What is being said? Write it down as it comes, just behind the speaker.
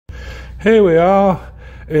Here we are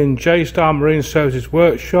in Mai Star II's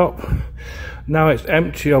workshop. Now it's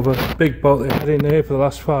empty of a big boat they had in here for the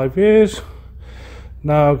last 5 years.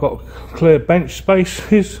 Now I've got clear bench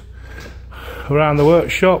spaces around the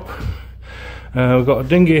workshop. We've got a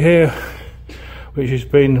dinghy here which has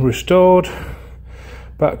been restored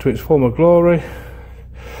back to its former glory.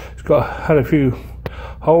 It's had a few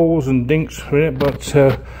holes and dinks in it, but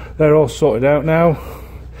they're all sorted out now.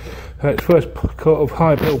 Its first coat of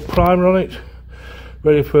high build primer on it,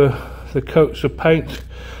 ready for the coats of paint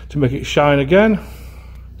to make it shine again.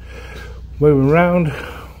 Moving around,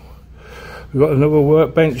 we've got another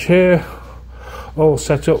workbench here, all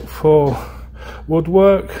set up for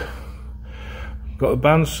woodwork. Got a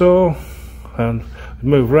bandsaw, and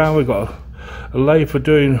move around. We've got a lathe for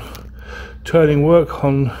doing turning work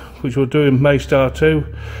on, which we'll do in Mai Star II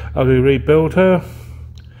as we rebuild her.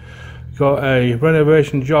 Got a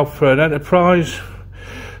renovation job for an Enterprise,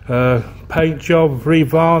 paint job,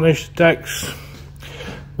 revarnish decks,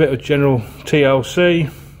 bit of general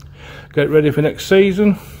TLC, get ready for next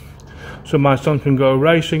season so my son can go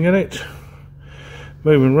racing in it.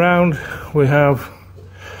 Moving round, we have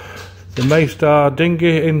the Mai Star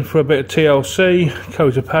dinghy in for a bit of TLC,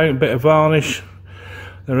 coat of paint, bit of varnish.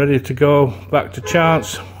 They're ready to go back to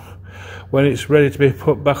Chance when it's ready to be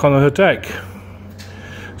put back on her deck.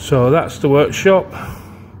 So that's the workshop.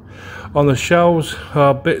 On the shelves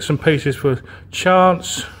are bits and pieces for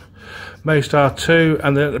Chance, Mai Star II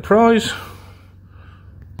and the Enterprise.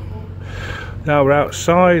 Now we're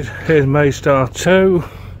outside. Here's Mai Star II,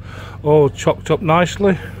 all chopped up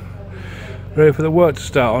nicely, ready for the work to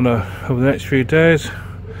start on her over the next few days,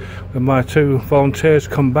 when my two volunteers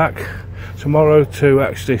come back tomorrow to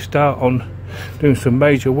actually start on doing some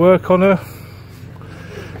major work on her.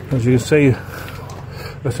 As you can see,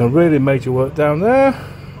 there's some really major work down there.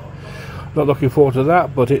 Not looking forward to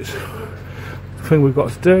that, but it's the thing we've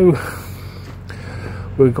got to do.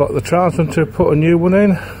 We've got the transom to put a new one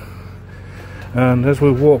in, and as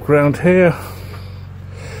we walk around here,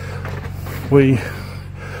 we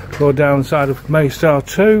go down the side of Mai Star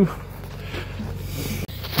II.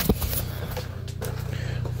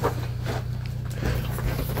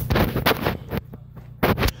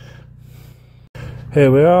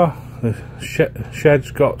 Here we are. The shed's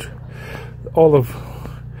got all of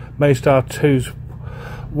Mai Star II's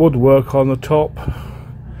woodwork on the top,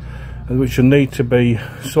 which will need to be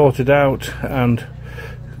sorted out, and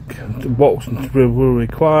what will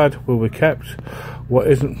required will be kept, what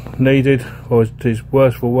isn't needed or is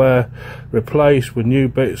worse for wear replaced with new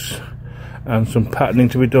bits, and some patterning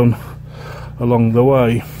to be done along the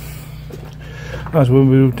way. As we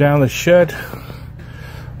move down the shed,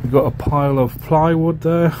 we've got a pile of plywood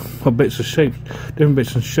there, or bits of shape, different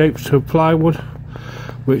bits and shapes of plywood,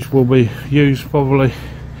 which will be used probably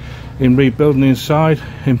in rebuilding inside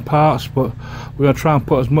in parts, but we're going to try and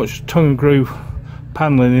put as much tongue and groove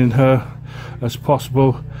panelling in her as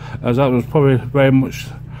possible, as that was probably very much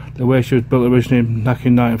the way she was built originally back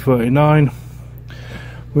in 1939.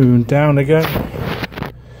 Moving down again,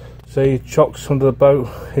 see chocks under the boat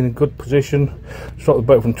in a good position to stop the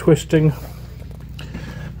boat from twisting,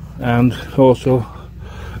 and also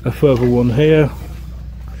a further one here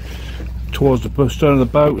towards the stern of the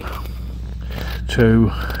boat to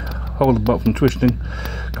hold the boat from twisting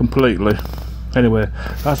completely. Anyway,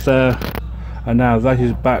 that's there, and now that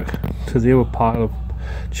is back to the other pile of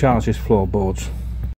Chance's floorboards.